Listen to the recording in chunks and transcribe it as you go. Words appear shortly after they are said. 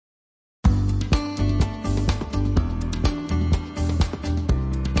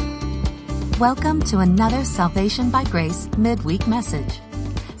Welcome to another Salvation by Grace Midweek message.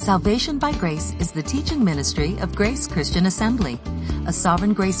 Salvation by Grace is the teaching ministry of Grace Christian Assembly, a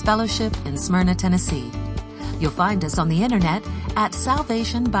Sovereign Grace Fellowship in Smyrna, Tennessee. You'll find us on the internet at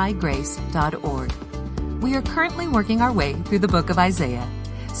salvationbygrace.org. We are currently working our way through the book of Isaiah,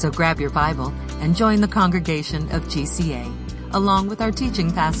 so grab your Bible and join the congregation of GCA, along with our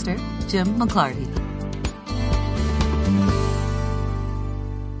teaching pastor, Jim McClarty.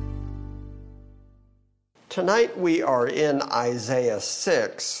 Tonight we are in Isaiah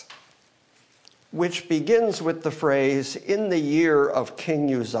 6, which begins with the phrase, "in the year of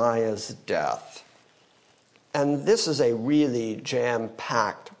King Uzziah's death." And this is a really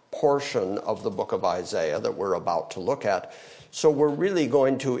jam-packed portion of the book of Isaiah that we're about to look at. So we're really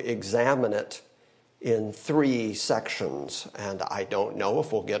going to examine it in three sections. And I don't know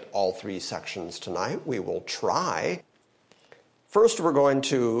if we'll get all three sections tonight. We will try. First, we're going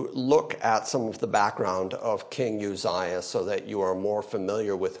to look at some of the background of King Uzziah so that you are more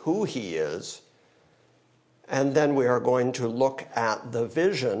familiar with who he is. And then we are going to look at the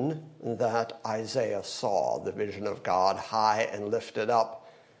vision that Isaiah saw, the vision of God high and lifted up,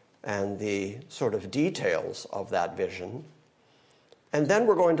 and the sort of details of that vision. And then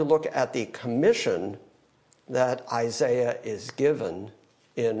we're going to look at the commission that Isaiah is given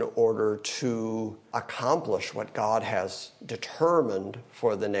in order to accomplish what God has determined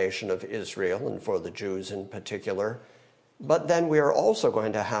for the nation of Israel and for the Jews in particular. But then we are also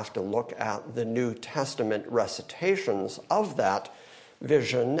going to have to look at the New Testament recitations of that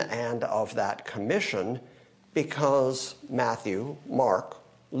vision and of that commission, because Matthew, Mark,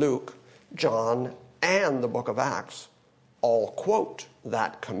 Luke, John, and the book of Acts all quote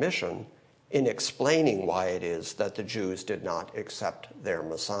that commission in explaining why it is that the Jews did not accept their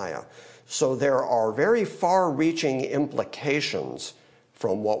Messiah. So there are very far-reaching implications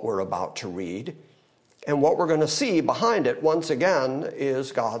from what we're about to read. And what we're going to see behind it, once again,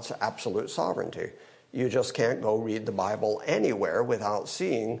 is God's absolute sovereignty. You just can't go read the Bible anywhere without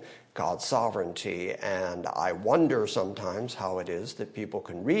seeing God's sovereignty. And I wonder sometimes how it is that people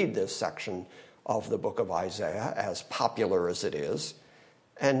can read this section of the book of Isaiah, as popular as it is,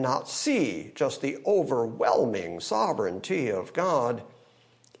 and not see just the overwhelming sovereignty of God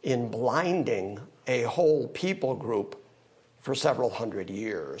in blinding a whole people group for several hundred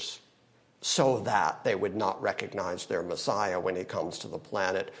years so that they would not recognize their Messiah when he comes to the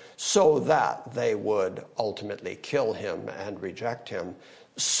planet, so that they would ultimately kill him and reject him,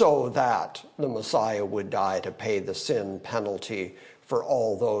 so that the Messiah would die to pay the sin penalty for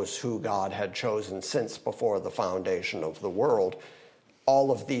all those who God had chosen since before the foundation of the world.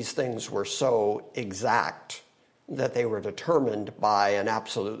 All of these things were so exact that they were determined by an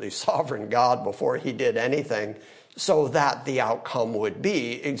absolutely sovereign God before he did anything, so that the outcome would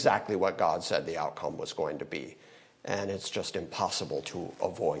be exactly what God said the outcome was going to be. And it's just impossible to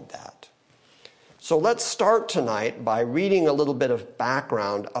avoid that. So let's start tonight by reading a little bit of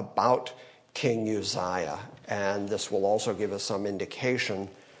background about King Uzziah. And this will also give us some indication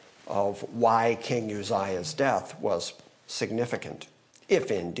of why King Uzziah's death was significant,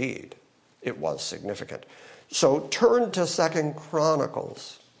 if indeed it was significant. So turn to 2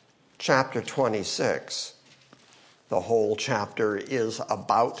 Chronicles chapter 26. The whole chapter is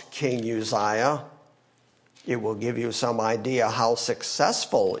about King Uzziah. It will give you some idea how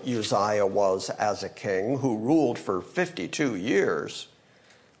successful Uzziah was as a king who ruled for 52 years.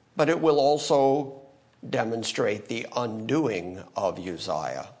 But it will also demonstrate the undoing of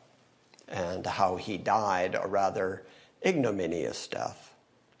Uzziah and how he died a rather ignominious death.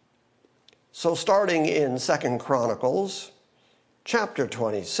 So starting in 2 Chronicles, chapter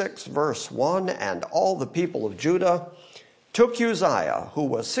 26, verse 1, "And all the people of Judah took Uzziah, who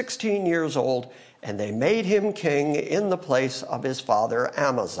was 16 years old, and they made him king in the place of his father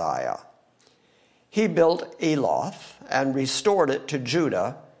Amaziah. He built Eloth and restored it to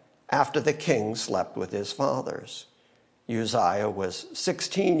Judah after the king slept with his fathers. Uzziah was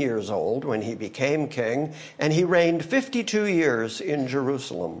 16 years old when he became king, and he reigned 52 years in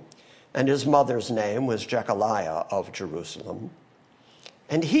Jerusalem. And his mother's name was Jechaliah of Jerusalem.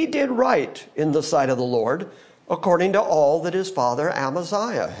 And he did right in the sight of the Lord, according to all that his father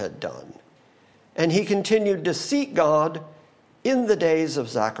Amaziah had done. And he continued to seek God in the days of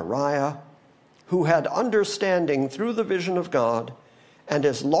Zechariah, who had understanding through the vision of God, and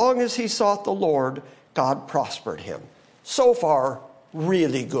as long as he sought the Lord, God prospered him." So far,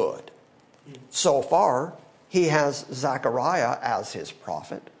 really good. So far, he has Zechariah as his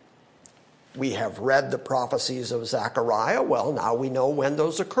prophet. We have read the prophecies of Zechariah. Well, now we know when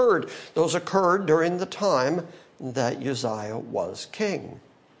those occurred. Those occurred during the time that Uzziah was king.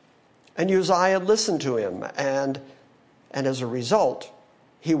 And Uzziah listened to him, and as a result,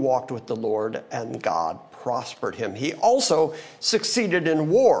 he walked with the Lord, and God prospered him. He also succeeded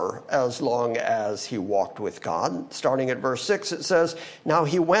in war as long as he walked with God. Starting at verse 6, it says, "Now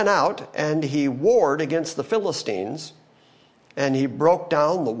he went out, and he warred against the Philistines, and he broke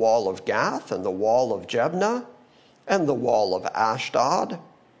down the wall of Gath, and the wall of Jebna, and the wall of Ashdod.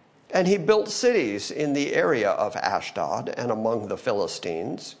 And he built cities in the area of Ashdod and among the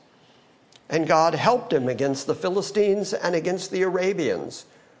Philistines. And God helped him against the Philistines and against the Arabians,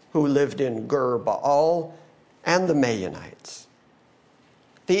 who lived in Gur-Baal, and the Maonites.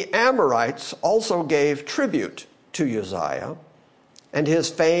 The Amorites also gave tribute to Uzziah, and his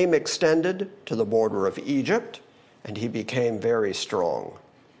fame extended to the border of Egypt, and he became very strong.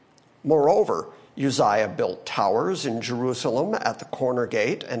 Moreover, Uzziah built towers in Jerusalem at the corner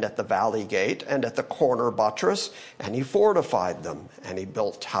gate and at the valley gate and at the corner buttress, and he fortified them, and he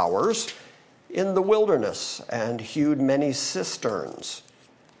built towers in the wilderness and hewed many cisterns,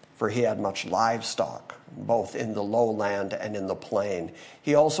 for he had much livestock, both in the lowland and in the plain.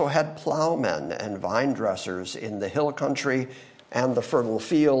 He also had plowmen and vine dressers in the hill country and the fertile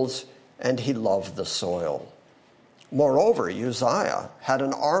fields, and he loved the soil. Moreover, Uzziah had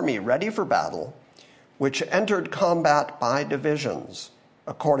an army ready for battle, which entered combat by divisions,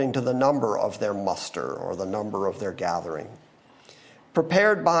 according to the number of their muster, or the number of their gathering,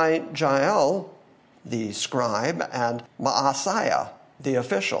 prepared by Jael, the scribe, and Maaseiah, the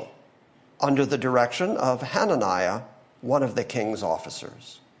official, under the direction of Hananiah, one of the king's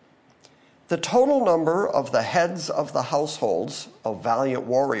officers. The total number of the heads of the households of valiant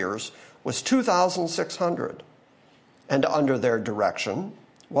warriors was 2,600, and under their direction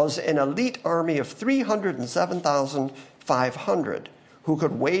was an elite army of 307,500 who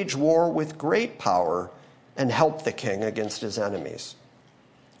could wage war with great power and help the king against his enemies.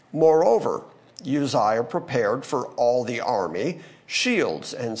 Moreover, Uzziah prepared for all the army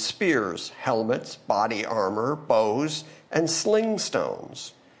shields and spears, helmets, body armor, bows, and sling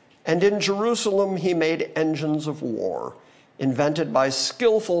stones. And in Jerusalem he made engines of war, invented by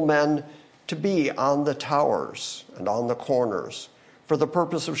skillful men to be on the towers and on the corners, for the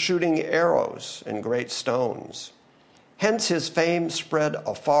purpose of shooting arrows and great stones. Hence his fame spread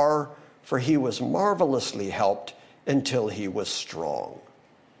afar, for he was marvelously helped until he was strong.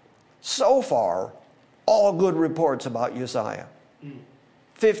 So far, all good reports about Uzziah.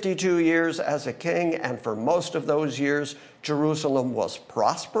 52 years as a king, and for most of those years, Jerusalem was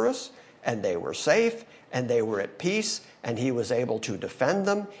prosperous, and they were safe, and they were at peace, and he was able to defend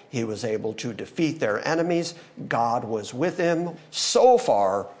them. He was able to defeat their enemies. God was with him. So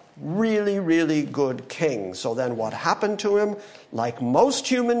far, really, really good king. So then what happened to him? Like most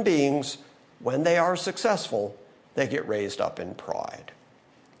human beings, when they are successful, they get raised up in pride.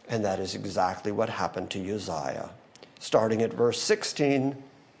 And that is exactly what happened to Uzziah. Starting at verse 16,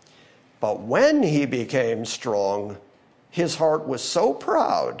 "But when he became strong, his heart was so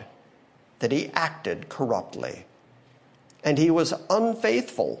proud that he acted corruptly. And he was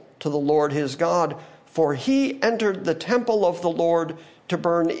unfaithful to the Lord his God, for he entered the temple of the Lord to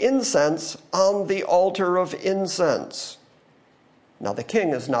burn incense on the altar of incense." Now, the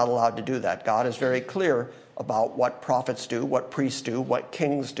king is not allowed to do that. God is very clear about what prophets do, what priests do, what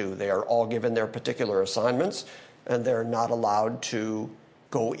kings do. They are all given their particular assignments, and they're not allowed to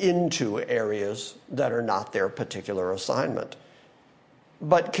go into areas that are not their particular assignment.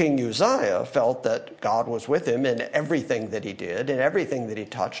 But King Uzziah felt that God was with him in everything that he did, in everything that he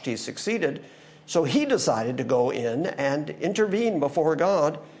touched, he succeeded. So he decided to go in and intervene before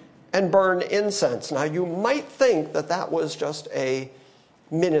God and burn incense. Now, you might think that that was just a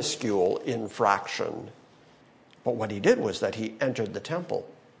minuscule infraction. But what he did was that he entered the temple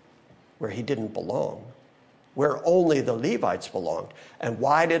where he didn't belong, where only the Levites belonged. And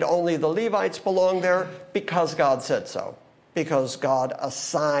why did only the Levites belong there? Because God said so. Because God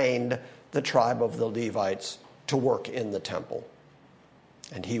assigned the tribe of the Levites to work in the temple.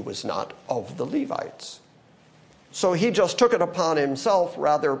 And he was not of the Levites. So he just took it upon himself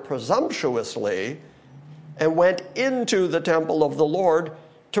rather presumptuously and went into the temple of the Lord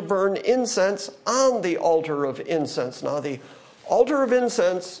to burn incense on the altar of incense. Now, the altar of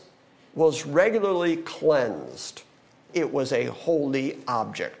incense was regularly cleansed. It was a holy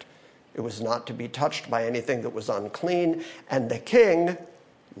object. It was not to be touched by anything that was unclean. And the king,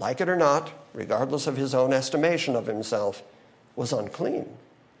 like it or not, regardless of his own estimation of himself, was unclean.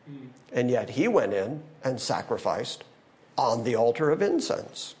 And yet he went in and sacrificed on the altar of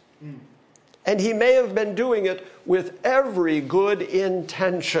incense. And he may have been doing it with every good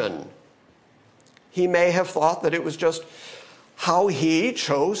intention. He may have thought that it was just how he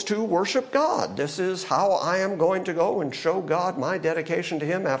chose to worship God. This is how I am going to go and show God my dedication to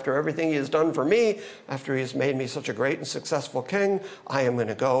him after everything he has done for me, after he has made me such a great and successful king. I am going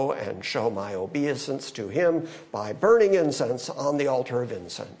to go and show my obeisance to him by burning incense on the altar of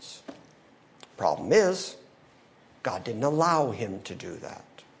incense. Problem is, God didn't allow him to do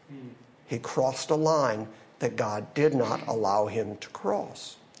that. He crossed a line that God did not allow him to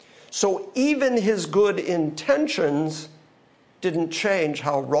cross. So even his good intentions didn't change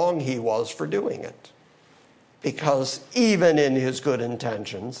how wrong he was for doing it. Because even in his good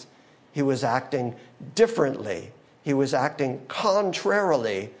intentions, he was acting differently. He was acting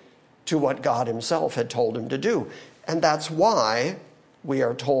contrarily to what God himself had told him to do. And that's why we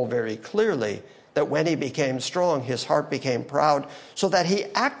are told very clearly that when he became strong, his heart became proud, so that he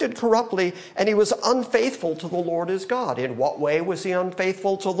acted corruptly and he was unfaithful to the Lord his God. In what way was he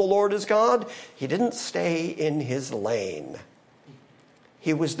unfaithful to the Lord his God? He didn't stay in his lane.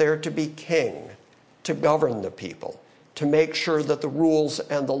 He was there to be king, to govern the people, to make sure that the rules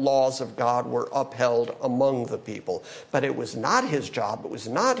and the laws of God were upheld among the people. But it was not his job, it was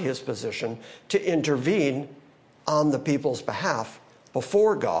not his position to intervene on the people's behalf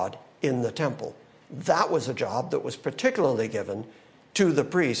before God in the temple. That was a job that was particularly given to the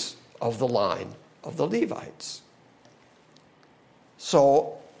priests of the line of the Levites.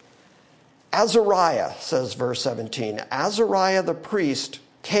 So, Azariah, says verse 17, Azariah the priest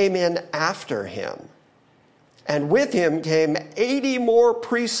came in after him, and with him came 80 more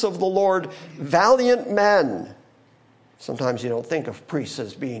priests of the Lord, valiant men. Sometimes you don't think of priests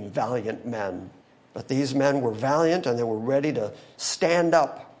as being valiant men, but these men were valiant and they were ready to stand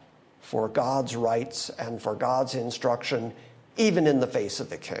up for God's rights and for God's instruction, even in the face of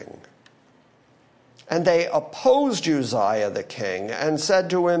the king. And they opposed Uzziah the king and said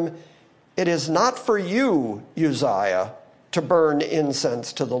to him, "It is not for you, Uzziah, to burn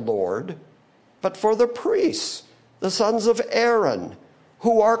incense to the Lord, but for the priests, the sons of Aaron,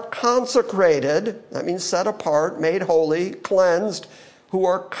 who are consecrated," that means set apart, made holy, cleansed, "who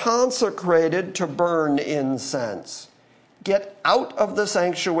are consecrated to burn incense. Get out of the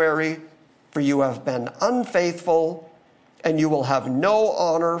sanctuary, for you have been unfaithful, and you will have no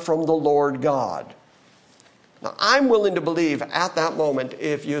honor from the Lord God." Now, I'm willing to believe at that moment,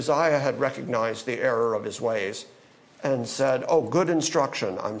 if Uzziah had recognized the error of his ways and said, "Oh, good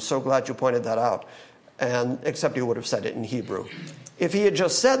instruction, I'm so glad you pointed that out," and except he would have said it in Hebrew. If he had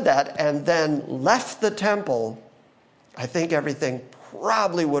just said that and then left the temple, I think everything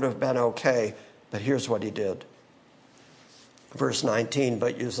probably would have been okay. But here's what he did. Verse 19,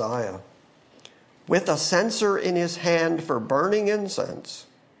 but Uzziah, with a censer in his hand for burning incense,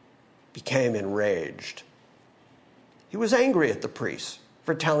 became enraged. He was angry at the priests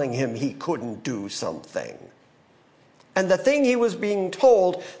for telling him he couldn't do something. And the thing he was being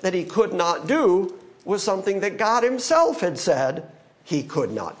told that he could not do was something that God himself had said he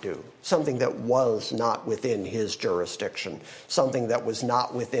could not do. Something that was not within his jurisdiction. Something that was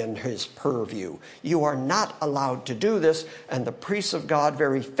not within his purview. You are not allowed to do this. And the priests of God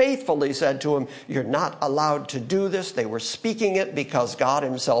very faithfully said to him, "You're not allowed to do this." They were speaking it because God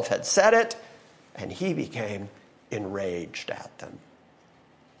himself had said it. And he became enraged at them.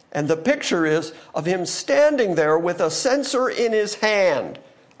 And the picture is of him standing there with a censer in his hand.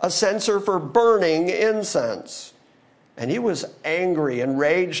 A censer for burning incense. And he was angry,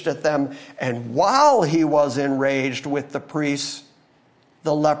 enraged at them. And while he was enraged with the priests,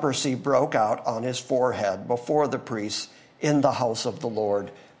 the leprosy broke out on his forehead before the priests in the house of the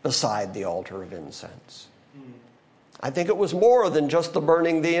Lord beside the altar of incense. I think it was more than just the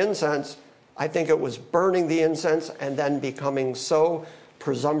burning the incense. I think it was burning the incense and then becoming so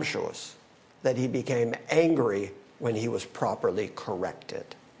presumptuous that he became angry when he was properly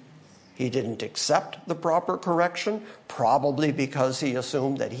corrected. He didn't accept the proper correction, probably because he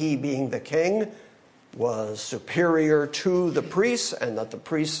assumed that he, being the king, was superior to the priests and that the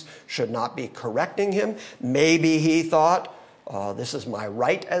priests should not be correcting him. Maybe he thought, this is my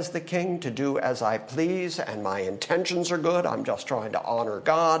right as the king to do as I please, and my intentions are good. I'm just trying to honor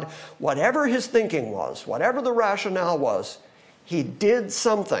God. Whatever his thinking was, whatever the rationale was, he did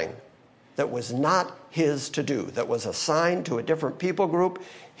something that was not his to do, that was assigned to a different people group.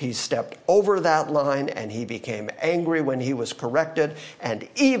 He stepped over that line and he became angry when he was corrected. And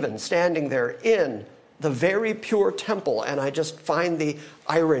even standing there in the very pure temple, and I just find the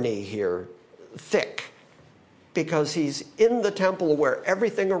irony here thick, because he's in the temple where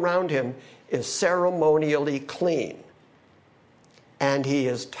everything around him is ceremonially clean. And he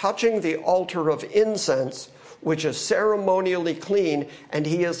is touching the altar of incense which is ceremonially clean, and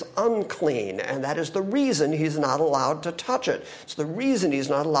he is unclean. And that is the reason he's not allowed to touch it. It's the reason he's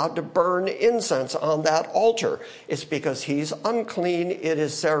not allowed to burn incense on that altar. It's because he's unclean. It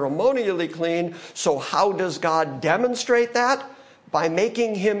is ceremonially clean. So how does God demonstrate that? By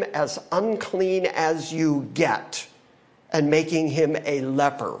making him as unclean as you get and making him a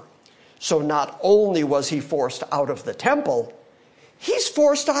leper. So not only was he forced out of the temple, he's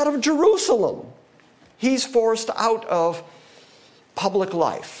forced out of Jerusalem. He's forced out of public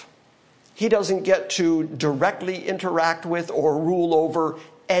life. He doesn't get to directly interact with or rule over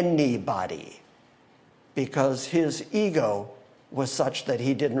anybody because his ego was such that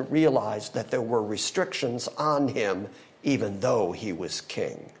he didn't realize that there were restrictions on him even though he was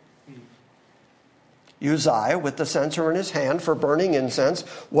king. Uzziah, with the censer in his hand for burning incense,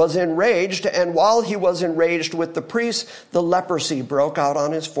 was enraged, and while he was enraged with the priests, the leprosy broke out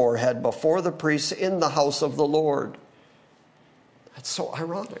on his forehead before the priests in the house of the Lord. That's so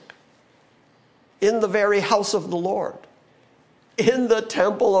ironic. In the very house of the Lord, in the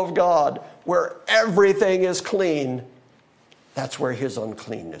temple of God, where everything is clean, that's where his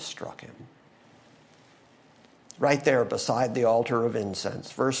uncleanness struck him. Right there beside the altar of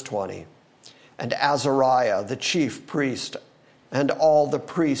incense, verse 20. And Azariah, the chief priest, and all the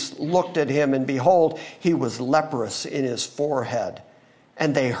priests looked at him, and behold, he was leprous in his forehead.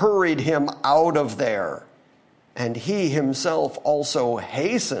 And they hurried him out of there. And he himself also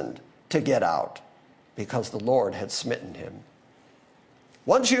hastened to get out, because the Lord had smitten him.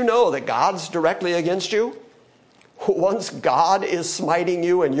 Once you know that God's directly against you, once God is smiting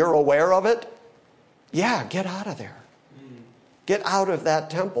you and you're aware of it, yeah, get out of there. Get out of that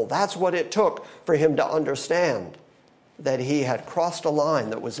temple. That's what it took for him to understand that he had crossed a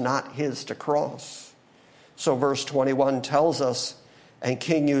line that was not his to cross. So verse 21 tells us, and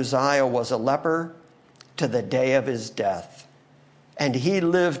King Uzziah was a leper to the day of his death. And he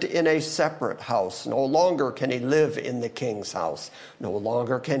lived in a separate house. No longer can he live in the king's house. No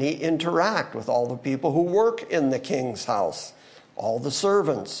longer can he interact with all the people who work in the king's house, all the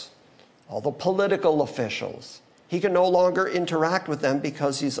servants, all the political officials. He can no longer interact with them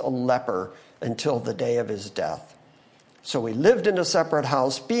because he's a leper until the day of his death. So he lived in a separate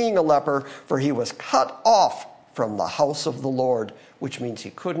house, being a leper, for he was cut off from the house of the Lord, which means he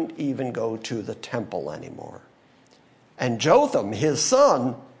couldn't even go to the temple anymore. And Jotham, his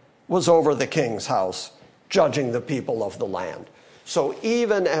son, was over the king's house, judging the people of the land. So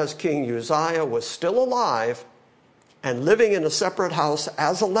even as King Uzziah was still alive and living in a separate house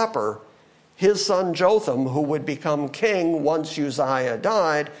as a leper, his son Jotham, who would become king once Uzziah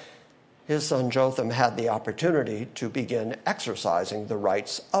died, his son Jotham had the opportunity to begin exercising the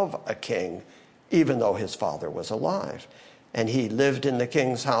rights of a king, even though his father was alive. And he lived in the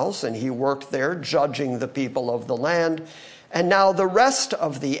king's house, and he worked there, judging the people of the land. And now the rest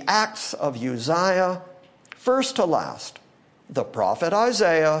of the acts of Uzziah, first to last, the prophet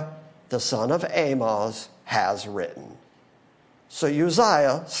Isaiah, the son of Amoz, has written. So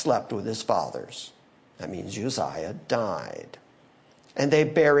Uzziah slept with his fathers. That means Uzziah died. And they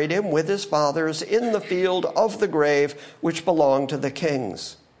buried him with his fathers in the field of the grave which belonged to the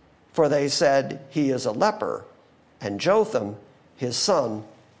kings. For they said, he is a leper. And Jotham, his son,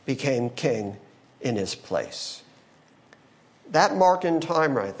 became king in his place. That mark in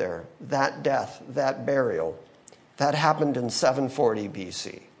time right there, that death, that burial, that happened in 740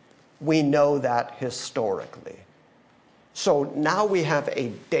 BC. We know that historically. So now we have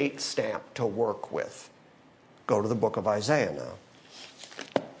a date stamp to work with. Go to the book of Isaiah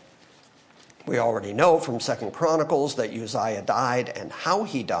now. We already know from 2 Chronicles that Uzziah died and how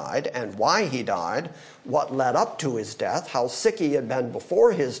he died and why he died, what led up to his death, how sick he had been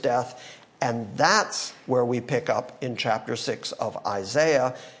before his death, and that's where we pick up in chapter 6 of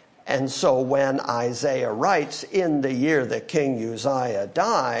Isaiah. And so when Isaiah writes, in the year that King Uzziah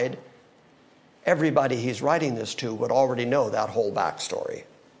died, everybody he's writing this to would already know that whole backstory.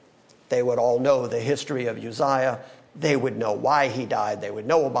 They would all know the history of Uzziah. They would know why he died. They would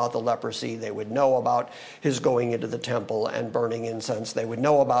know about the leprosy. They would know about his going into the temple and burning incense. They would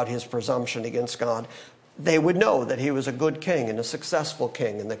know about his presumption against God. They would know that he was a good king and a successful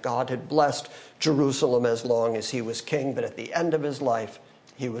king, and that God had blessed Jerusalem as long as he was king. But at the end of his life,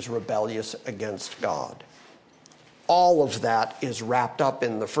 he was rebellious against God. All of that is wrapped up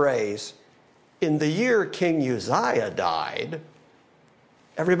in the phrase, in the year King Uzziah died.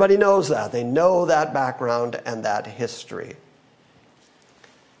 Everybody knows that. They know that background and that history.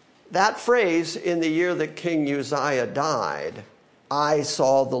 That phrase, in the year that King Uzziah died, I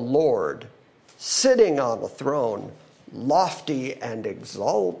saw the Lord sitting on a throne, lofty and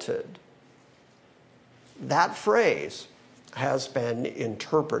exalted. that phrase has been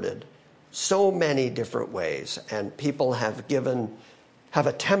interpreted so many different ways, and people have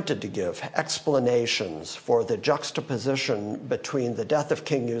attempted to give explanations for the juxtaposition between the death of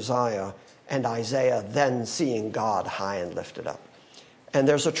King Uzziah and Isaiah then seeing God high and lifted up. And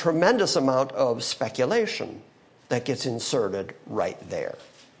there's a tremendous amount of speculation that gets inserted right there.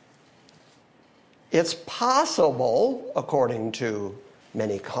 It's possible, according to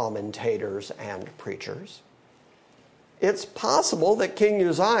many commentators and preachers, it's possible that King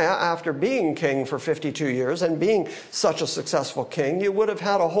Uzziah, after being king for 52 years and being such a successful king, you would have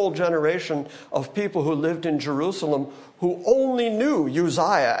had a whole generation of people who lived in Jerusalem who only knew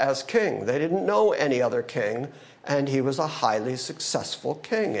Uzziah as king. They didn't know any other king, and he was a highly successful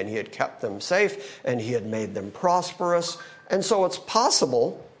king, and he had kept them safe, and he had made them prosperous. And so it's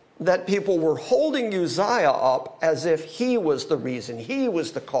possible that people were holding Uzziah up as if he was the reason, he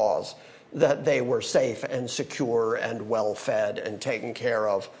was the cause that they were safe and secure and well-fed and taken care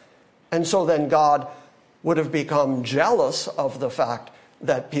of. And so then God would have become jealous of the fact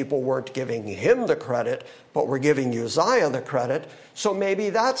that people weren't giving him the credit, but were giving Uzziah the credit. So maybe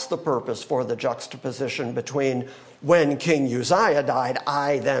that's the purpose for the juxtaposition between when King Uzziah died,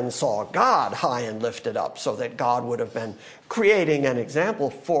 I then saw God high and lifted up, so that God would have been creating an example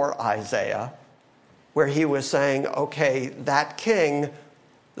for Isaiah where he was saying, okay, that king,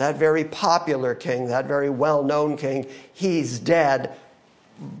 that very popular king, that very well-known king, he's dead,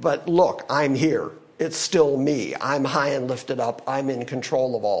 but look, I'm here. It's still me. I'm high and lifted up. I'm in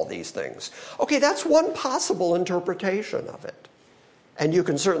control of all these things. Okay, that's one possible interpretation of it. And you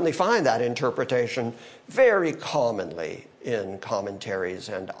can certainly find that interpretation very commonly in commentaries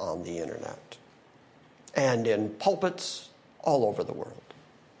and on the internet and in pulpits all over the world.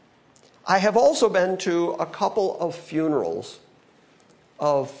 I have also been to a couple of funerals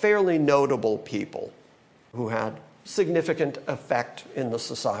of fairly notable people who had significant effect in the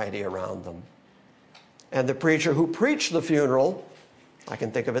society around them. And the preacher who preached the funeral, I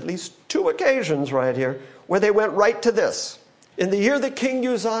can think of at least 2 occasions right here, where they went right to this. In the year that King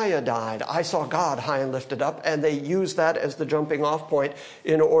Uzziah died, I saw God high and lifted up, and they used that as the jumping off point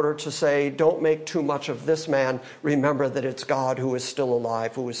in order to say, don't make too much of this man. Remember that it's God who is still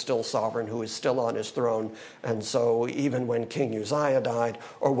alive, who is still sovereign, who is still on his throne. And so even when King Uzziah died,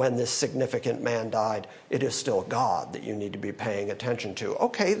 or when this significant man died, it is still God that you need to be paying attention to.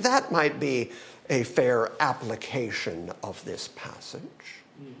 Okay, that might be a fair application of this passage.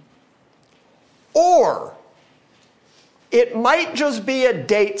 Or it might just be a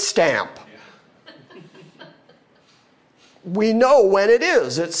date stamp. We know when it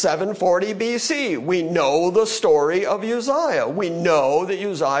is. It's 740 BC. We know the story of Uzziah. We know that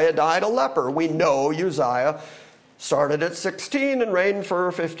Uzziah died a leper. We know Uzziah started at 16 and reigned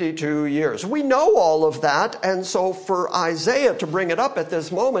for 52 years. We know all of that, and so for Isaiah to bring it up at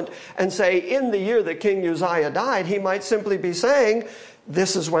this moment and say, in the year that King Uzziah died, he might simply be saying,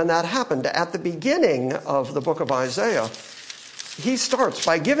 this is when that happened. At the beginning of the book of Isaiah, he starts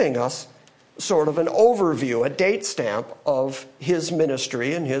by giving us sort of an overview, a date stamp of his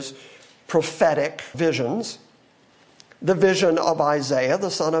ministry and his prophetic visions. The vision of Isaiah, the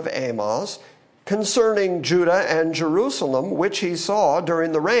son of Amoz, concerning Judah and Jerusalem, which he saw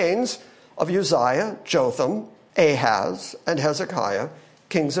during the reigns of Uzziah, Jotham, Ahaz, and Hezekiah,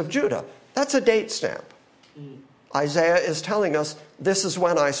 kings of Judah. That's a date stamp. Isaiah is telling us, this is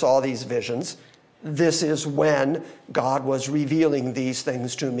when I saw these visions. This is when God was revealing these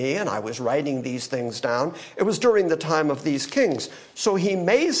things to me, and I was writing these things down. It was during the time of these kings. So he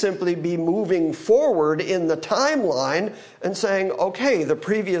may simply be moving forward in the timeline and saying, okay, the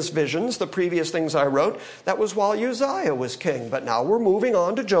previous visions, the previous things I wrote, that was while Uzziah was king. But now we're moving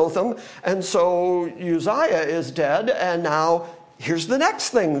on to Jotham, and so Uzziah is dead, and now here's the next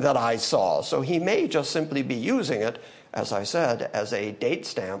thing that I saw. So he may just simply be using it, as I said, as a date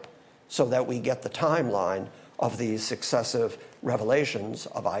stamp, so that we get the timeline of these successive revelations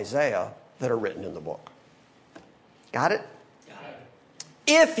of Isaiah that are written in the book. Got it? Got it.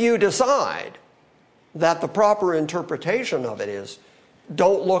 If you decide that the proper interpretation of it is,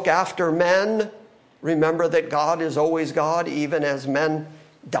 don't look after men, remember that God is always God, even as men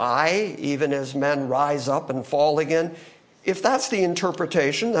die, even as men rise up and fall again. If that's the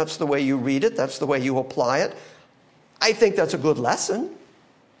interpretation, that's the way you read it, that's the way you apply it, I think that's a good lesson.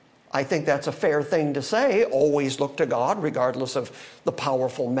 I think that's a fair thing to say. Always look to God, regardless of the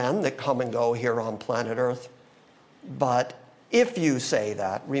powerful men that come and go here on planet Earth. But if you say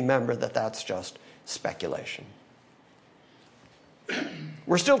that, remember that that's just speculation.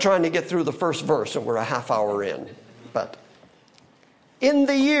 We're still trying to get through the first verse, and we're a half hour in. But In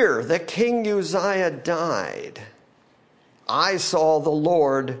the year that King Uzziah died, I saw the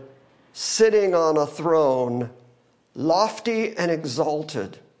Lord sitting on a throne, lofty and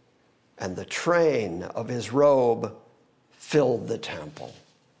exalted, and the train of his robe filled the temple.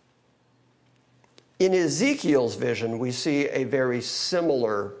 In Ezekiel's vision, we see a very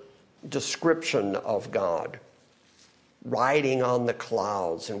similar description of God, riding on the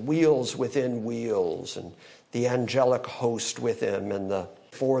clouds and wheels within wheels, and the angelic host with him and the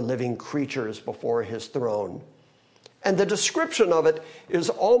 4 living creatures before his throne. And the description of it is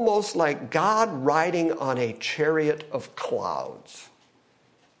almost like God riding on a chariot of clouds.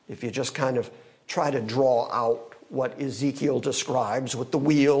 If you just kind of try to draw out what Ezekiel describes with the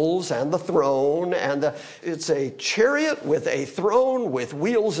wheels and the throne, and it's a chariot with a throne with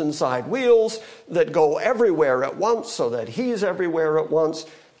wheels inside wheels that go everywhere at once, so that he's everywhere at once.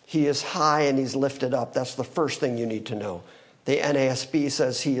 He is high and he's lifted up. That's the first thing you need to know. The NASB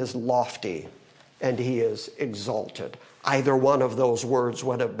says he is lofty and he is exalted. Either one of those words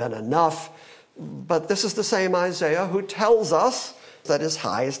would have been enough, but this is the same Isaiah who tells us that as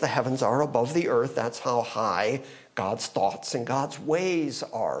high as the heavens are above the earth, that's how high God's thoughts and God's ways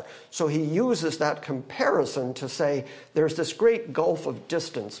are. So he uses that comparison to say there's this great gulf of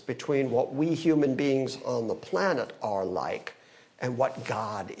distance between what we human beings on the planet are like and what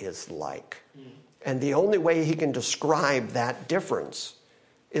God is like. And the only way he can describe that difference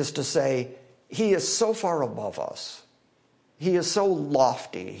is to say he is so far above us. He is so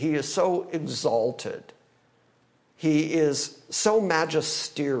lofty. He is so exalted. He is so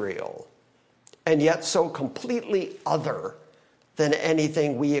magisterial, and yet so completely other than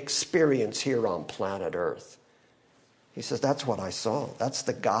anything we experience here on planet Earth. He says, that's what I saw. That's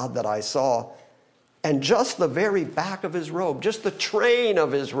the God that I saw. And just the very back of his robe, just the train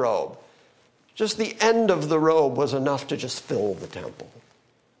of his robe, just the end of the robe was enough to just fill the temple.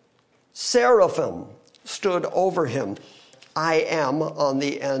 Seraphim stood over him. I am on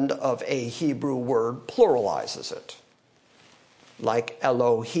the end of a Hebrew word pluralizes it. Like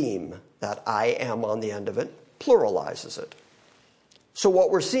Elohim, that I am on the end of it pluralizes it. So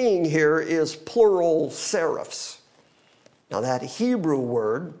what we're seeing here is plural seraphs. Now that Hebrew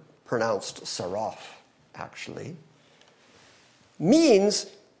word, pronounced seraph actually, means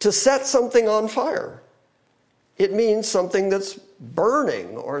to set something on fire. It means something that's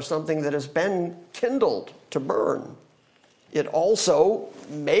burning or something that has been kindled to burn. It also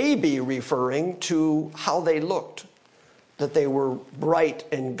may be referring to how they looked, that they were bright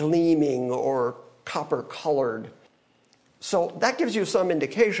and gleaming or copper-colored. So that gives you some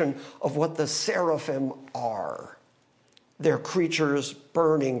indication of what the seraphim are. They're creatures,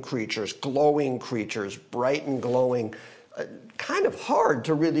 burning creatures, glowing creatures, bright and glowing, kind of hard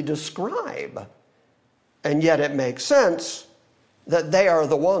to really describe. And yet it makes sense that they are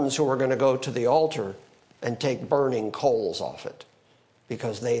the ones who are going to go to the altar and take burning coals off it,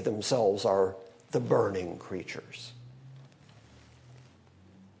 because they themselves are the burning creatures.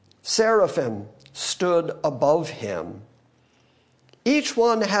 Seraphim stood above him, each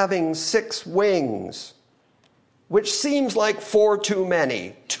one having 6 wings, which seems like 4 too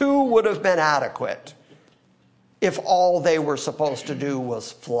many. 2 would have been adequate if all they were supposed to do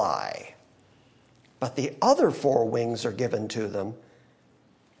was fly. But the other 4 wings are given to them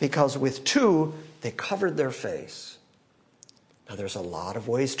because with 2, they covered their face. Now, there's a lot of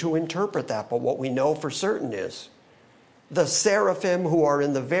ways to interpret that, but what we know for certain is the seraphim who are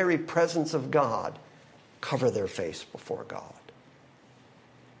in the very presence of God cover their face before God.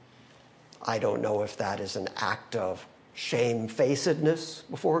 I don't know if that is an act of shamefacedness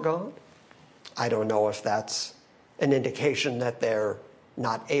before God. I don't know if that's an indication that they're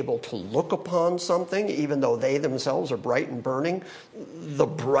not able to look upon something, even though they themselves are bright and burning. The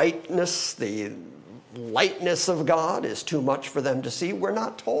brightness, the lightness of God is too much for them to see. We're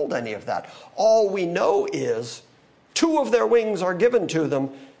not told any of that. All we know is 2 of their wings are given to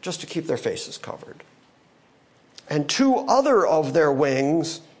them just to keep their faces covered. And 2 other of their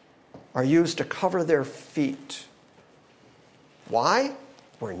wings are used to cover their feet. Why?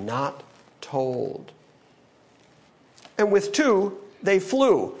 We're not told. And with 2, they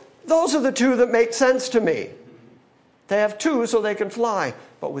flew. Those are the 2 that make sense to me. They have 2 so they can fly.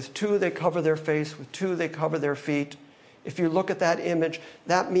 But with 2, they cover their face. With 2, they cover their feet. If you look at that image,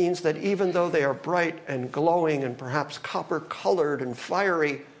 that means that even though they are bright and glowing and perhaps copper-colored and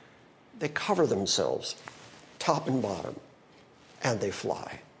fiery, they cover themselves, top and bottom, and they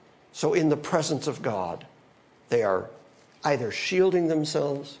fly. So in the presence of God, they are either shielding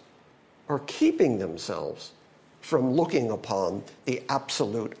themselves or keeping themselves from looking upon the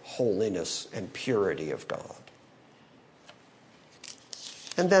absolute holiness and purity of God.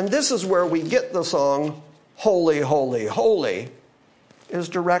 And then this is where we get the song, Holy, Holy, Holy, is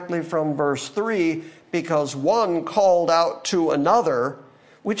directly from verse 3, because one called out to another,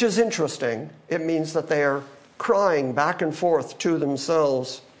 which is interesting. It means that they are crying back and forth to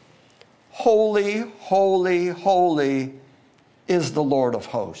themselves, Holy, holy, holy is the Lord of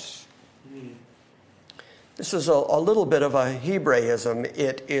hosts. This is a little bit of a Hebraism.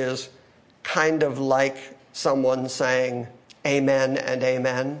 It is kind of like someone saying amen and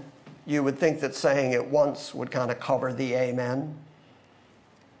amen. You would think that saying it once would kind of cover the amen.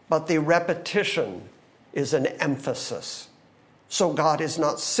 But the repetition is an emphasis. So God is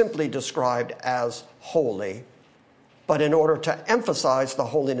not simply described as holy, but in order to emphasize the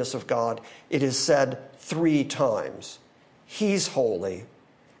holiness of God, it is said 3 times. He's holy,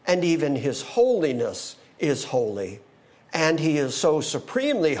 and even his holiness is holy, and he is so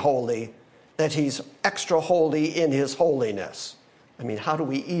supremely holy that he's extra holy in his holiness. I mean, how do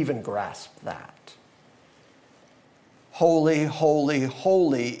we even grasp that? Holy, holy,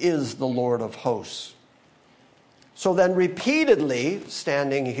 holy is the Lord of hosts. So then repeatedly,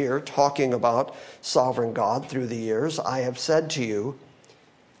 standing here talking about sovereign God through the years, I have said to you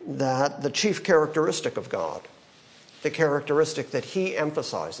that the chief characteristic of God, the characteristic that he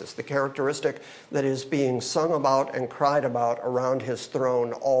emphasizes, the characteristic that is being sung about and cried about around his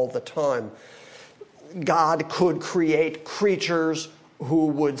throne all the time, God could create creatures who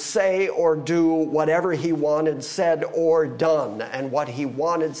would say or do whatever he wanted said or done, and what he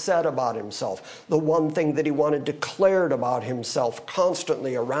wanted said about himself. The one thing that he wanted declared about himself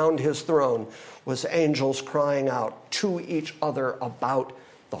constantly around his throne was angels crying out to each other about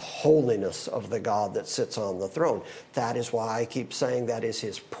the holiness of the God that sits on the throne. That is why I keep saying that is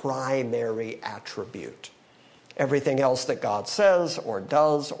his primary attribute. Everything else that God says or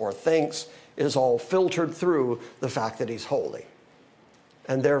does or thinks is all filtered through the fact that he's holy.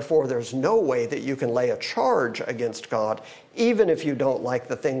 And therefore, there's no way that you can lay a charge against God, even if you don't like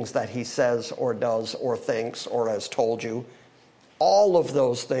the things that he says or does or thinks or has told you. All of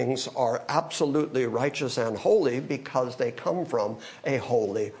those things are absolutely righteous and holy because they come from a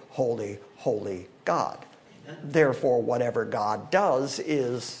holy, holy, holy God. Amen. Therefore, whatever God does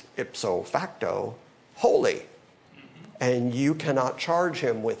is ipso facto holy. And you cannot charge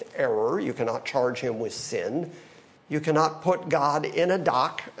him with error. You cannot charge him with sin. You cannot put God in a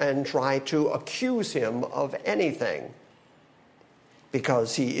dock and try to accuse him of anything,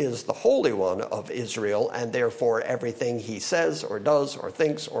 because he is the Holy One of Israel, and therefore everything he says or does or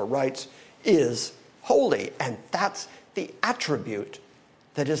thinks or writes is holy. And that's the attribute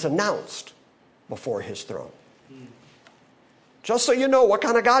that is announced before his throne. Just so you know what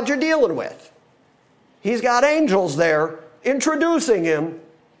kind of God you're dealing with. He's got angels there introducing him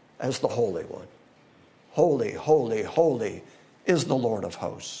as the Holy One. Holy, holy, holy is the Lord of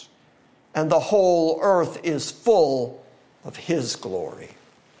hosts, and the whole earth is full of his glory.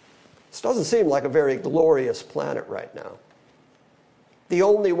 This doesn't seem like a very glorious planet right now. The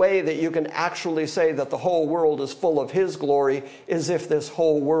only way that you can actually say that the whole world is full of his glory is if this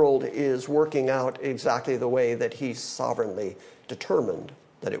whole world is working out exactly the way that he sovereignly determined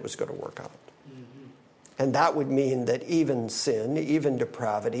that it was going to work out. And that would mean that even sin, even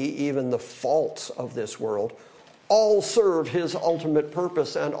depravity, even the faults of this world, all serve his ultimate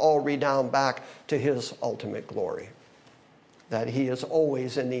purpose and all redound back to his ultimate glory. That he is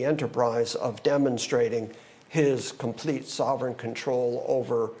always in the enterprise of demonstrating his complete sovereign control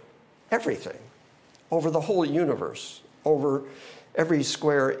over everything, over the whole universe, over every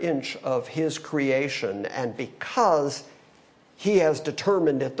square inch of his creation. And because he has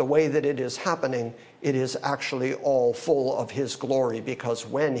determined it the way that it is happening, it is actually all full of his glory, because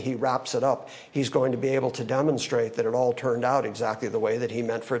when he wraps it up, he's going to be able to demonstrate that it all turned out exactly the way that he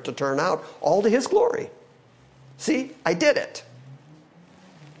meant for it to turn out, all to his glory. See, I did it.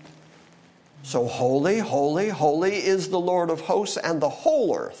 So holy, holy, holy is the Lord of hosts, and the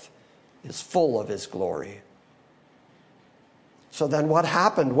whole earth is full of his glory. So then what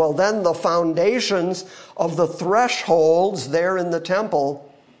happened? Well, then the foundations of the thresholds there in the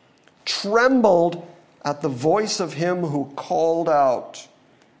temple trembled at the voice of him who called out,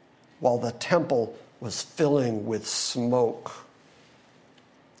 while the temple was filling with smoke.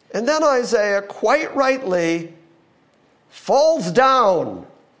 And then Isaiah, quite rightly, falls down,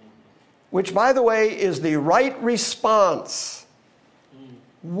 which, by the way, is the right response.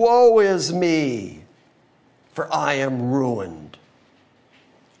 Woe is me, for I am ruined.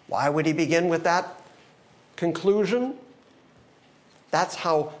 Why would he begin with that conclusion? That's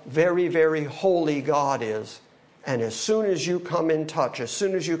how very, very holy God is, And as soon as you come in touch, as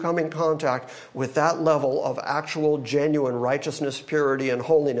soon as you come in contact with that level of actual, genuine righteousness, purity, and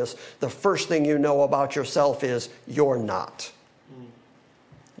holiness, the first thing you know about yourself is you're not.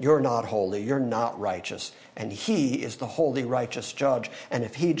 You're not holy. You're not righteous. And he is the holy, righteous judge. And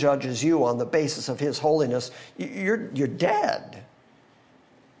if he judges you on the basis of his holiness, you're dead.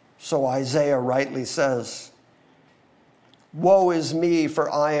 So Isaiah rightly says, "Woe is me,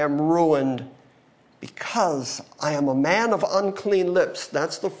 for I am ruined, because I am a man of unclean lips."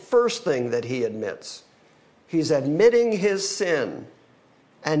 That's the first thing that he admits. He's admitting his sin.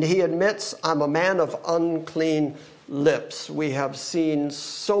 And he admits, I'm a man of unclean lips. We have seen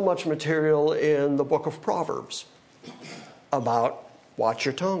so much material in the book of Proverbs about watch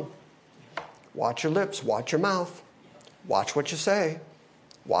your tongue, watch your lips, watch your mouth, watch what you say,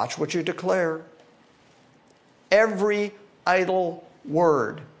 watch what you declare. Every idle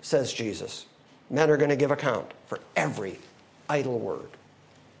word, says Jesus, men are going to give account for every idle word.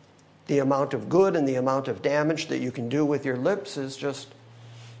 The amount of good and the amount of damage that you can do with your lips is just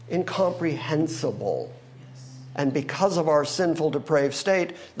incomprehensible. And because of our sinful, depraved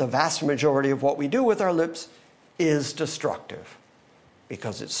state, the vast majority of what we do with our lips is destructive,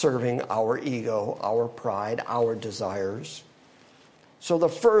 because it's serving our ego, our pride, our desires. So the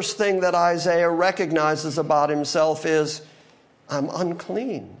first thing that Isaiah recognizes about himself is, I'm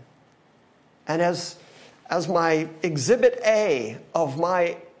unclean. And as my exhibit A of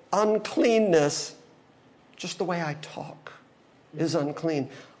my uncleanness, just the way I talk is unclean,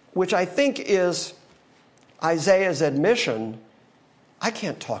 which I think is Isaiah's admission, I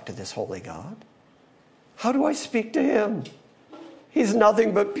can't talk to this holy God. How do I speak to him? He's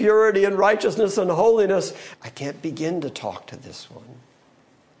nothing but purity and righteousness and holiness. I can't begin to talk to this one.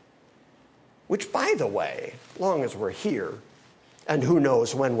 Which, by the way, as long as we're here, and who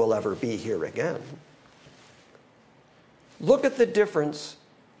knows when we'll ever be here again, look at the difference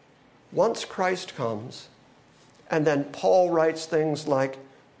once Christ comes, and then Paul writes things like,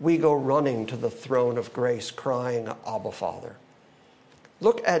 we go running to the throne of grace, crying, Abba, Father.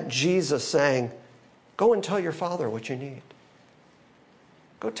 Look at Jesus saying, go and tell your Father what you need.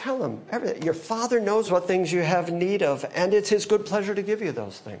 Go tell him everything. Your Father knows what things you have need of, and it's his good pleasure to give you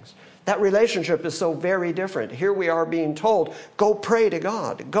those things. That relationship is so very different. Here we are being told, go pray to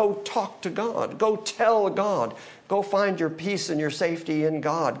God, go talk to God, go tell God, go find your peace and your safety in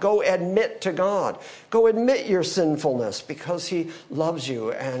God, go admit to God, go admit your sinfulness because he loves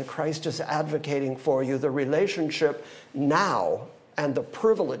you and Christ is advocating for you. The relationship now and the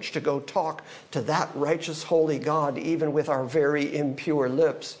privilege to go talk to that righteous, holy God, even with our very impure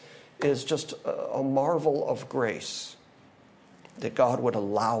lips, is just a marvel of grace that God would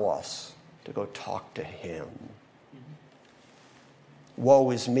allow us to go talk to him.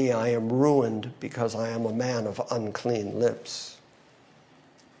 Woe is me, I am ruined because I am a man of unclean lips.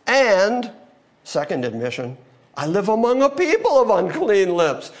 And, second admission, I live among a people of unclean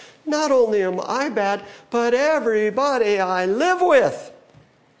lips. Not only am I bad, but everybody I live with,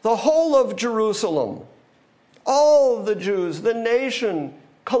 the whole of Jerusalem, all the Jews, the nation,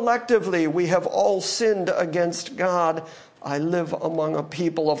 collectively, we have all sinned against God. I live among a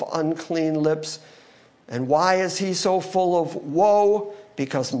people of unclean lips. And why is he so full of woe?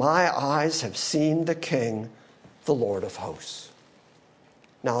 Because my eyes have seen the King, the Lord of hosts.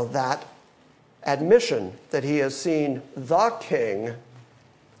 Now that admission that he has seen the King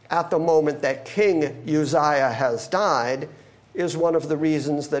at the moment that King Uzziah has died is one of the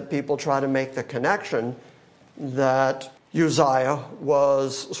reasons that people try to make the connection that Uzziah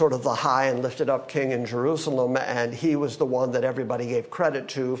was sort of the high and lifted up king in Jerusalem, and he was the one that everybody gave credit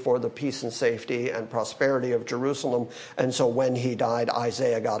to for the peace and safety and prosperity of Jerusalem. And so when he died,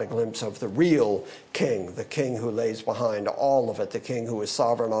 Isaiah got a glimpse of the real king, the king who lays behind all of it, the king who is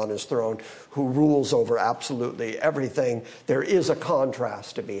sovereign on his throne, who rules over absolutely everything. There is a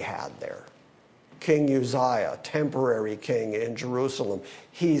contrast to be had there. King Uzziah, temporary king in Jerusalem,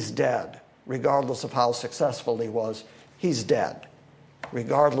 he's dead. Regardless of how successful he was, he's dead.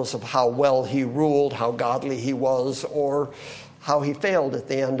 Regardless of how well he ruled, how godly he was, or how he failed at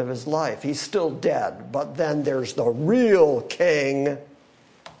the end of his life, he's still dead. But then there's the real king.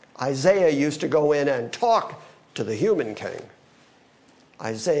 Isaiah used to go in and talk to the human king.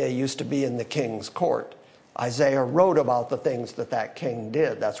 Isaiah used to be in the king's court. Isaiah wrote about the things that that king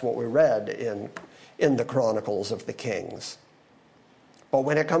did. That's what we read in the Chronicles of the Kings. But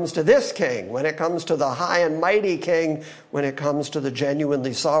when it comes to this king, when it comes to the high and mighty king, when it comes to the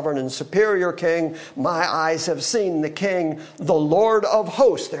genuinely sovereign and superior king, my eyes have seen the King, the Lord of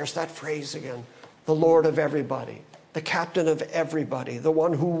hosts. There's that phrase again, the Lord of everybody. the captain of everybody, the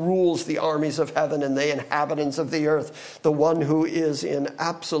one who rules the armies of heaven and the inhabitants of the earth, the one who is in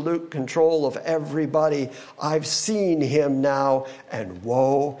absolute control of everybody. I've seen him now, and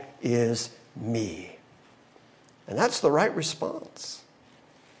woe is me. And that's the right response.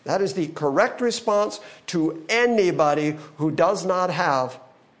 That is the correct response to anybody who does not have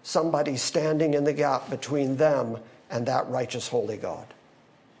somebody standing in the gap between them and that righteous, holy God.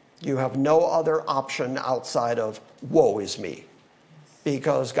 You have no other option outside of woe is me,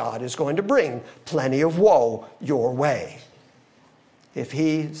 because God is going to bring plenty of woe your way. If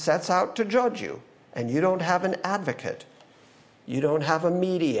he sets out to judge you and you don't have an advocate, you don't have a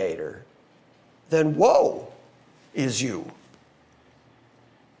mediator, then woe is you.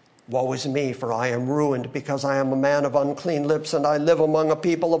 Woe is me, for I am ruined, because I am a man of unclean lips, and I live among a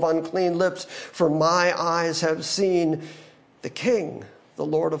people of unclean lips, for my eyes have seen the King, the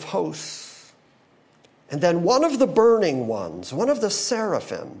Lord of hosts. And then one of the burning ones, one of the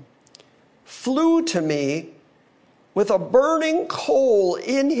seraphim, flew to me with a burning coal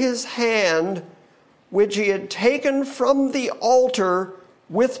in his hand, which he had taken from the altar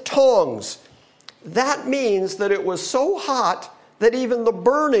with tongs. That means that it was so hot that even the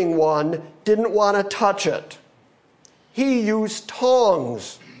burning one didn't want to touch it. He used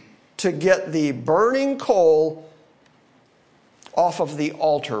tongs to get the burning coal off of the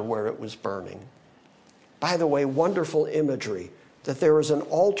altar where it was burning. By the way, wonderful imagery that there is an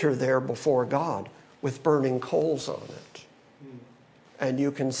altar there before God with burning coals on it. And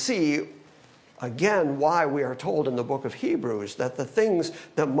you can see, again, why we are told in the book of Hebrews that the things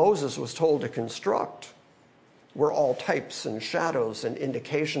that Moses was told to construct were all types and shadows and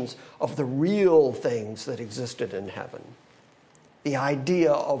indications of the real things that existed in heaven. The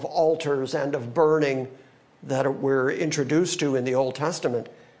idea of altars and of burning that we're introduced to in the Old Testament,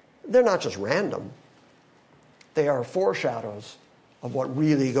 they're not just random. They are foreshadows of what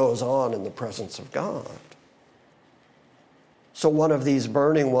really goes on in the presence of God. So one of these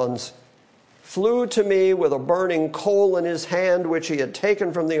burning ones flew to me with a burning coal in his hand, which he had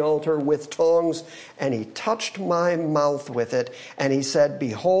taken from the altar with tongs, and he touched my mouth with it, and he said,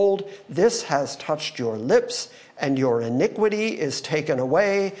 "Behold, this has touched your lips, and your iniquity is taken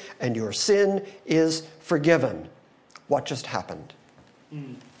away, and your sin is forgiven." What just happened?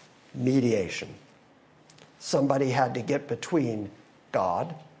 Mediation. Somebody had to get between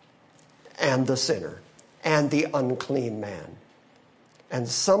God and the sinner and the unclean man. And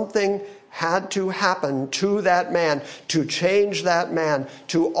something had to happen to that man, to change that man,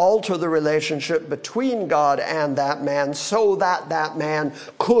 to alter the relationship between God and that man, so that that man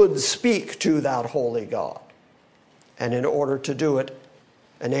could speak to that holy God. And in order to do it,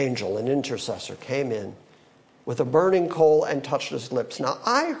 an angel, an intercessor, came in with a burning coal and touched his lips. Now,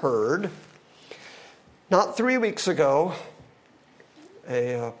 I heard, not 3 weeks ago,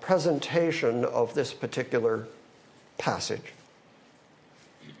 a presentation of this particular passage.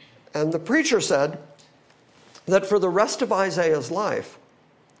 And the preacher said that for the rest of Isaiah's life,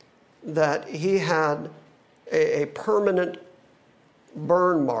 that he had a permanent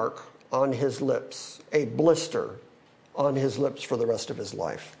burn mark on his lips, a blister on his lips for the rest of his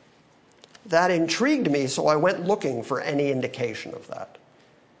life. That intrigued me, so I went looking for any indication of that.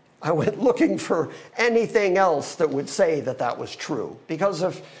 I went looking for anything else that would say that that was true. Because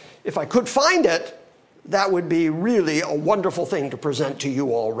if I could find it, that would be really a wonderful thing to present to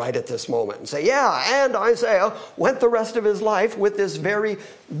you all right at this moment and say, yeah, and Isaiah went the rest of his life with this very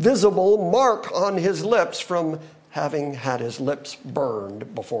visible mark on his lips from having had his lips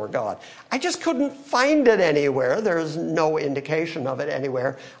burned before God. I just couldn't find it anywhere. There's no indication of it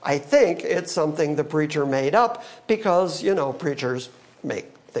anywhere. I think it's something the preacher made up because, preachers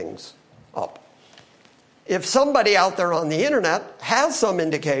make things up. If somebody out there on the internet has some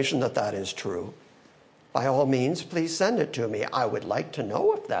indication that that is true, by all means, please send it to me. I would like to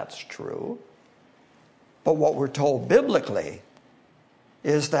know if that's true. But what we're told biblically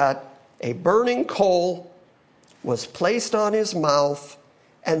is that a burning coal was placed on his mouth,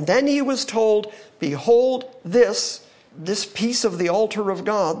 and then he was told, "Behold, this piece of the altar of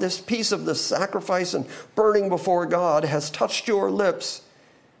God, this piece of the sacrifice and burning before God has touched your lips."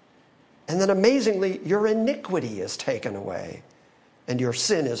 And then amazingly, your iniquity is taken away, and your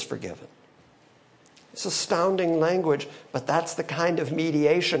sin is forgiven. It's astounding language, but that's the kind of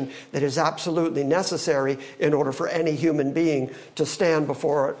mediation that is absolutely necessary in order for any human being to stand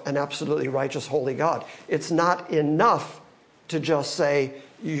before an absolutely righteous, holy God. It's not enough to just say,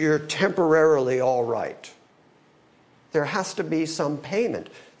 you're temporarily all right. There has to be some payment.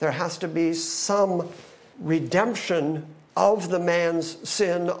 There has to be some redemption of the man's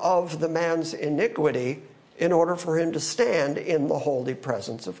sin, of the man's iniquity, in order for him to stand in the holy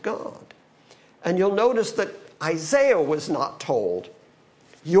presence of God. And you'll notice that Isaiah was not told,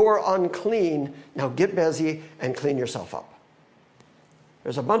 you're unclean, now get busy and clean yourself up.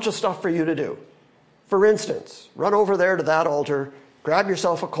 There's a bunch of stuff for you to do. For instance, run over there to that altar, grab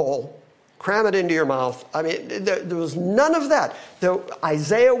yourself a coal, cram it into your mouth. I mean, there was none of that.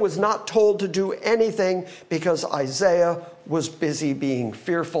 Isaiah was not told to do anything because Isaiah was busy being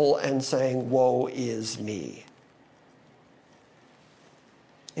fearful and saying, woe is me.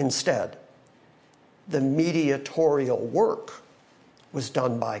 Instead, the mediatorial work was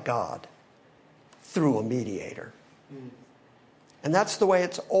done by God through a mediator. And that's the way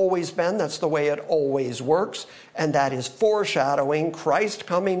it's always been. That's the way it always works. And that is foreshadowing Christ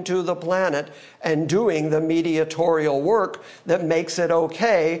coming to the planet and doing the mediatorial work that makes it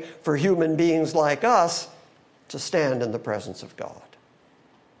okay for human beings like us to stand in the presence of God.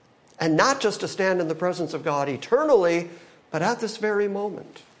 And not just to stand in the presence of God eternally, but at this very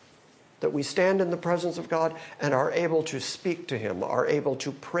moment. That we stand in the presence of God and are able to speak to him, are able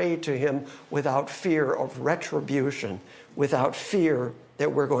to pray to him without fear of retribution, without fear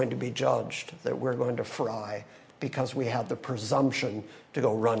that we're going to be judged, that we're going to fry because we have the presumption to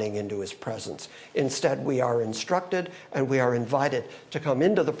go running into his presence. Instead, we are instructed and we are invited to come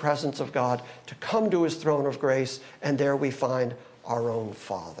into the presence of God, to come to his throne of grace, and there we find our own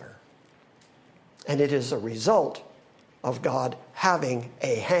Father. And it is a result of God having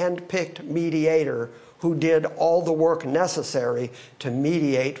a hand-picked mediator who did all the work necessary to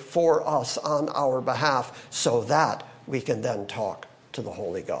mediate for us on our behalf so that we can then talk to the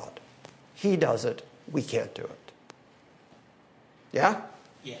holy God. He does it. We can't do it. Yeah?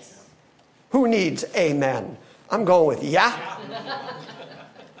 Yes. Who needs amen? I'm going with yeah.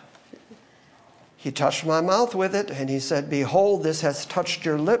 He touched my mouth with it, and he said, behold, this has touched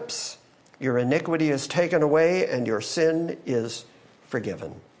your lips. Your iniquity is taken away, and your sin is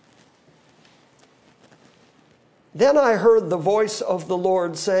forgiven. Then I heard the voice of the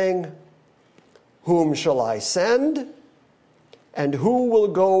Lord saying, whom shall I send? And who will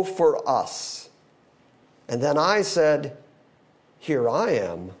go for us? And then I said, here I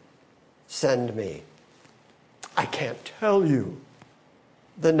am, send me. I can't tell you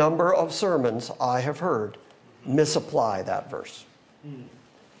the number of sermons I have heard misapply that verse.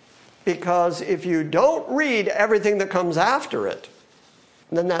 Because if you don't read everything that comes after it,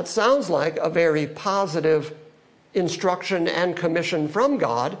 then that sounds like a very positive instruction and commission from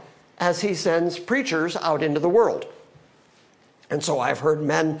God as he sends preachers out into the world. And so I've heard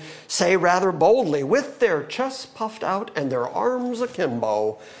men say rather boldly, with their chests puffed out and their arms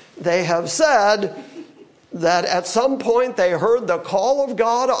akimbo, they have said that at some point they heard the call of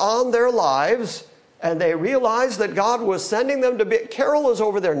God on their lives, and they realized that God was sending them to be... Carol is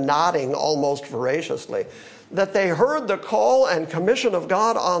over there nodding almost voraciously. That they heard the call and commission of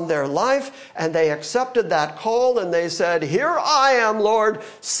God on their life, and they accepted that call, and they said, here I am, Lord,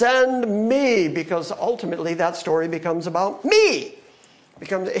 send me. Because ultimately that story becomes about me.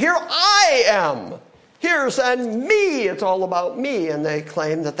 Here I am. Here, send me. It's all about me. And they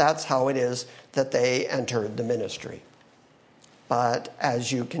claim that that's how it is that they entered the ministry. But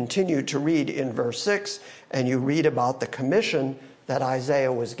as you continue to read in verse 6, and you read about the commission that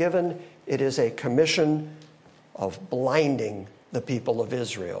Isaiah was given, it is a commission of blinding the people of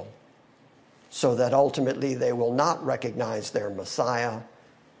Israel so that ultimately they will not recognize their Messiah.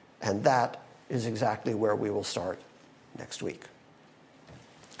 And that is exactly where we will start next week.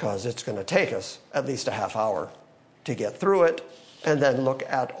 Because it's going to take us at least a half hour to get through it and then look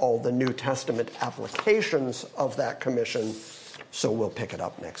at all the New Testament applications of that commission. So we'll pick it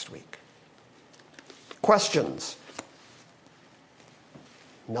up next week. Questions?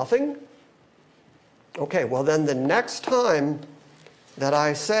 Nothing? Okay, well then the next time that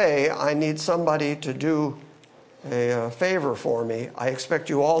I say I need somebody to do a favor for me, I expect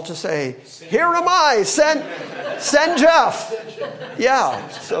you all to say, here am I, send Jeff. Yeah,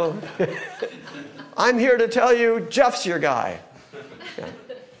 so I'm here to tell you Jeff's your guy. Yeah.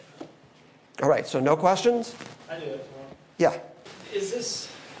 All right, so no questions? I do have one. Yeah. Is this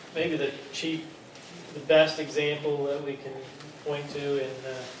maybe the best example that we can point to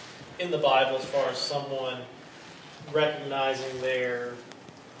in the Bible as far as someone recognizing their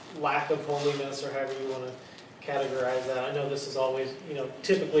lack of holiness, or however you want to categorize that? I know this is always,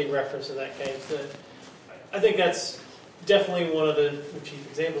 typically referenced in that case. I think that's definitely one of the chief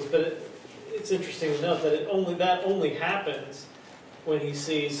examples. But it's interesting to note that only happens when he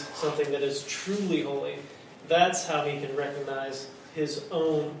sees something that is truly holy. That's how he can recognize his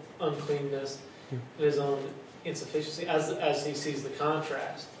own uncleanness and his own insufficiency as he sees the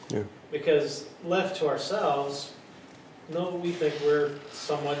contrast. Yeah. Because left to ourselves, no, we think we're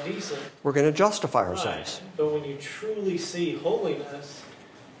somewhat decent. We're going to justify ourselves. Right. But when you truly see holiness,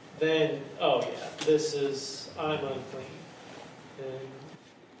 then, oh yeah, I'm unclean. And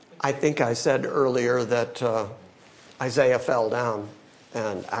I think I said earlier that Isaiah fell down,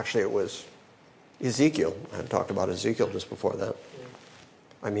 and actually it was Ezekiel. I had talked about Ezekiel just before that. yeah.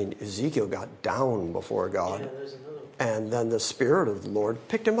 I mean, Ezekiel got down before God, Yeah, there's another one. and then the Spirit of the Lord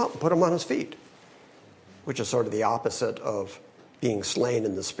picked him up and put him on his feet, which is sort of the opposite of being slain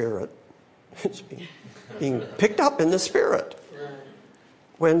in the Spirit. It's being picked up in the Spirit. Right.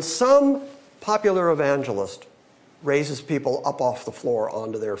 When some popular evangelist raises people up off the floor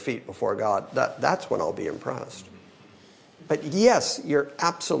onto their feet before God, that's when I'll be impressed. But yes, you're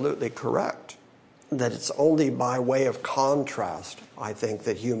absolutely correct that it's only by way of contrast, I think,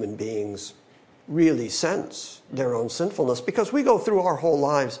 that human beings really sense their own sinfulness, because we go through our whole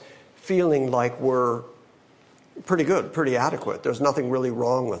lives feeling like we're pretty good, pretty adequate. There's nothing really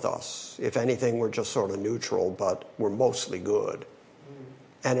wrong with us. If anything, we're just sort of neutral, but we're mostly good.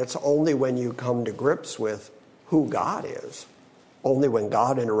 And it's only when you come to grips with who God is, only when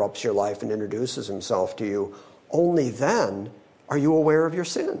God interrupts your life and introduces himself to you, only then are you aware of your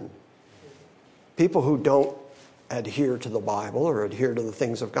sin. People who don't adhere to the Bible or adhere to the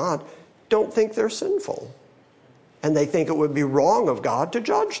things of God don't think they're sinful. And they think it would be wrong of God to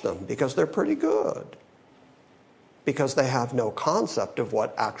judge them because they're pretty good. Because they have no concept of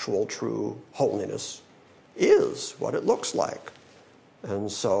what actual true holiness is, what it looks like.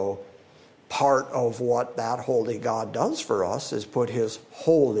 And so part of what that holy God does for us is put his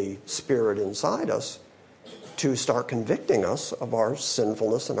Holy Spirit inside us to start convicting us of our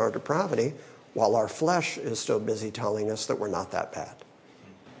sinfulness and our depravity, while our flesh is still busy telling us that we're not that bad.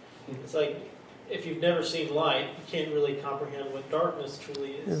 It's like, if you've never seen light, you can't really comprehend what darkness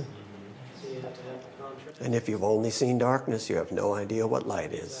truly is. Yeah. So you have to have the contrast. And if you've only seen darkness, you have no idea what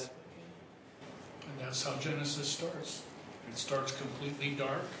light is. Exactly. And that's how Genesis starts. It starts completely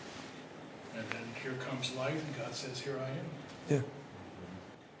dark, and then here comes light, and God says, here I am. Yeah.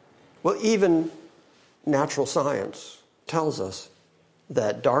 Well, even natural science tells us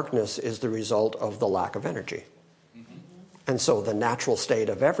that darkness is the result of the lack of energy. Mm-hmm. And so the natural state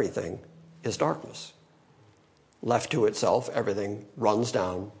of everything is darkness. Left to itself, everything runs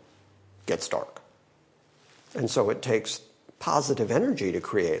down, gets dark. And so it takes positive energy to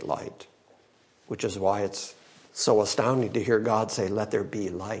create light, which is why it's so astounding to hear God say, let there be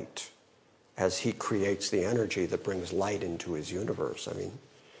light, as he creates the energy that brings light into his universe. I mean,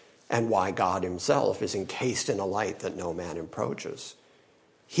 and why God himself is encased in a light that no man approaches.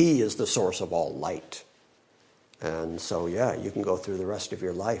 He is the source of all light. And so, yeah, you can go through the rest of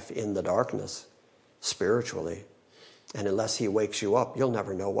your life in the darkness, spiritually. And unless he wakes you up, you'll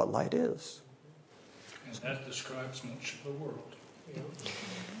never know what light is. And that describes much of the world. Yeah.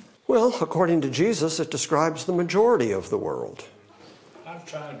 Well, according to Jesus, it describes the majority of the world. I'm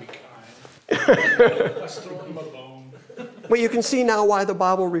trying to be kind. Let's throw him a bone. Well, you can see now why the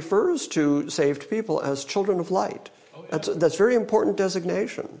Bible refers to saved people as children of light. Oh, yeah. That's very important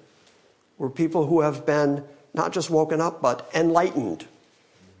designation. We're people who have been not just woken up, but enlightened.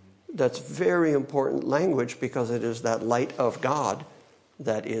 That's very important language, because it is that light of God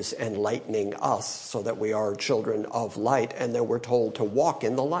that is enlightening us so that we are children of light, and then we're told to walk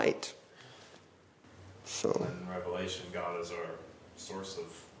in the light. So, in Revelation, God is our source of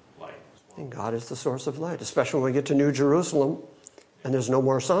light. And God is the source of light, especially when we get to New Jerusalem and there's no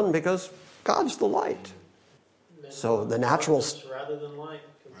more sun, because God's the light. So the natural... Darkness rather than light.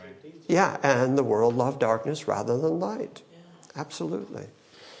 Right. Yeah, and the world loved darkness rather than light. Yeah. Absolutely.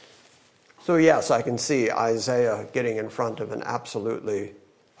 So yes, I can see Isaiah getting in front of an absolutely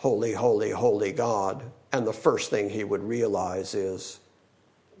holy, holy, holy God. And the first thing he would realize is,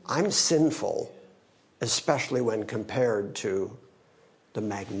 I'm sinful, especially when compared to the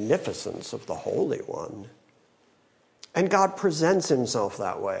magnificence of the Holy One. And God presents himself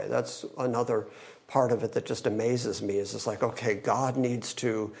that way. That's another part of it that just amazes me, is it's like, okay, God needs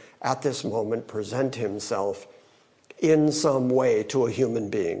to, at this moment, present himself in some way to a human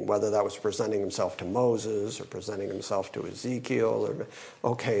being, whether that was presenting himself to Moses or presenting himself to Ezekiel.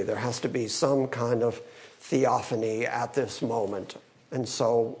 Or, okay, there has to be some kind of theophany at this moment. And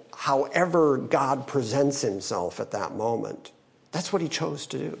so however God presents himself at that moment, that's what he chose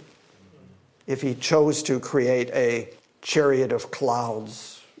to do. If he chose to create a chariot of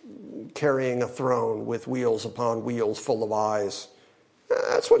clouds carrying a throne with wheels upon wheels full of eyes,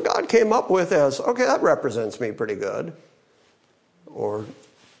 that's what God came up with as, okay, that represents me pretty good. Or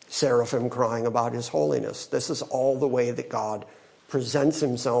seraphim crying about his holiness. This is all the way that God presents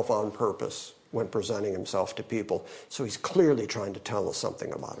himself on purpose when presenting himself to people. So he's clearly trying to tell us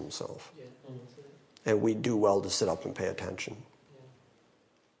something about himself. Yeah. And we do well to sit up and pay attention.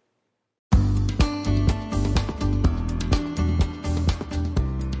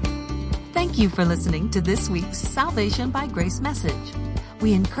 Thank you for listening to this week's Salvation by Grace message.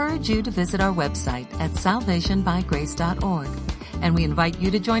 We encourage you to visit our website at salvationbygrace.org. And we invite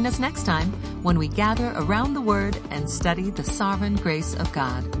you to join us next time when we gather around the Word and study the sovereign grace of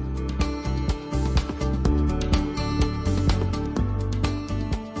God.